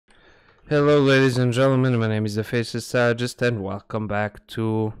Hello ladies and gentlemen, my name is the Faceless Strategist and welcome back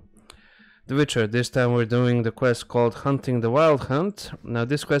to The Witcher. This time we're doing the quest called Hunting the Wild Hunt. Now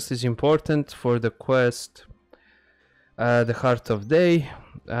this quest is important for the quest The Heart of Day,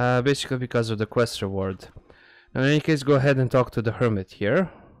 basically because of the quest reward. Now in any case, go ahead and talk to the hermit here.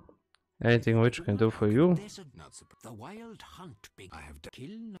 Anything which can do for you? The wild hunt I have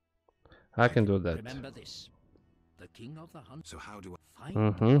kill. I can do that. Remember this. The king of the hunt. So how do I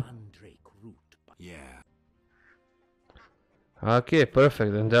find mandrake root? Yeah. Okay,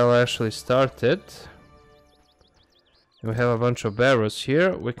 perfect. And they'll actually start it. We have a bunch of barrels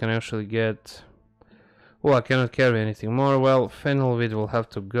here. We can actually get... Oh, I cannot carry anything more. Well, fennelweed will have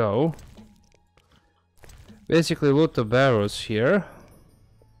to go. Basically loot the barrels here.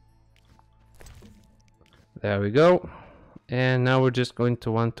 There we go. And now we're just going to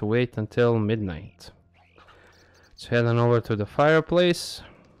want to wait until midnight. Let's head on over to the fireplace.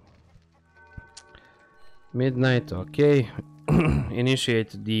 Midnight, okay.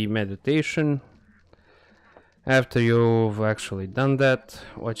 Initiate the meditation. After you've actually done that,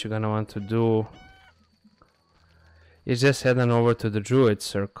 what you're gonna want to do is just head on over to the druid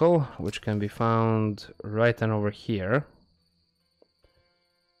circle, which can be found right on over here.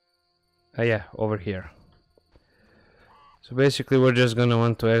 Yeah, over here. So basically we're just gonna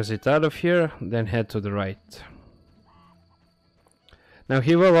want to exit out of here, then head to the right. Now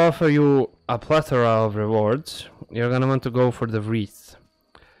he will offer you a plethora of rewards. You're gonna want to go for the wreath,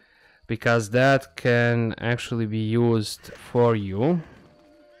 because that can actually be used for you.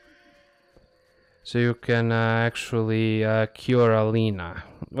 So you can actually cure Alina.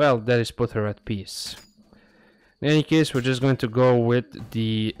 Well, that is put her at peace. In any case, we're just going to go with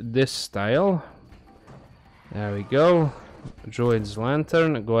this style. There we go. Druid's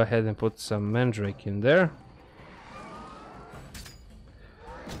lantern. Go ahead and put some mandrake in there.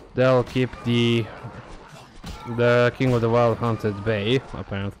 They'll keep the King of the Wild Hunt at bay,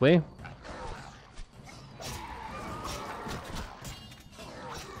 apparently.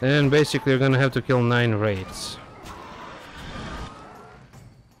 And basically you're gonna have to kill 9 raids.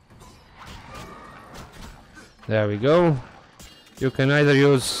 There we go. You can either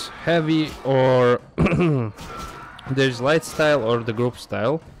use heavy or there's light style or the group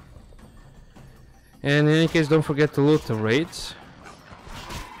style. And in any case, don't forget to loot the raids.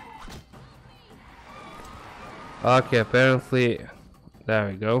 Okay, apparently, there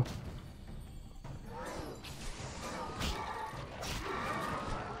we go.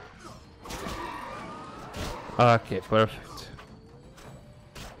 Okay, perfect.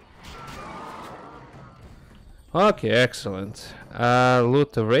 Okay, excellent.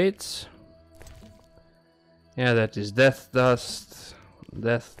 Loot the raids. Yeah, that is death dust,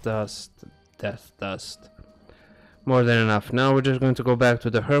 death dust, death dust. More than enough. Now we're just going to go back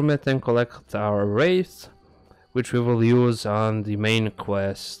to the hermit and collect our wraith, which we will use on the main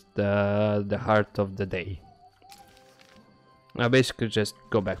quest, the Heart of the Day. Now basically just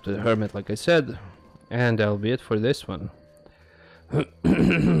go back to the hermit like I said, and that'll be it for this one. Okay,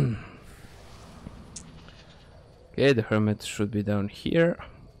 the hermit should be down here.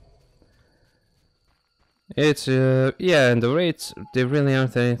 It's, yeah, and the raids, they really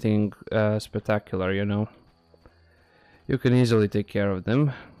aren't anything spectacular, you know. You can easily take care of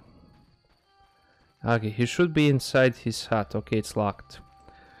them. Okay, he should be inside his hut. Okay, it's locked.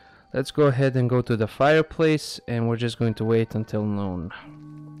 Let's go ahead and go to the fireplace, and we're just going to wait until noon.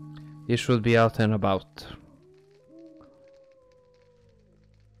 He should be out and about.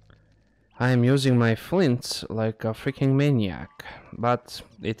 I am using my flints like a freaking maniac, but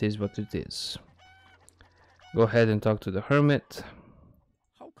it is what it is. Go ahead and talk to the hermit.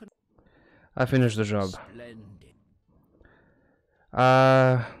 I finished the job.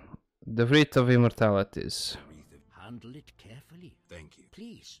 The Wreath of Immortalities. Handle it carefully. Thank you.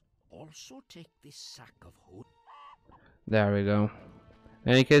 Please, also take this sack of wood. There we go.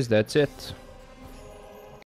 In any case, that's it.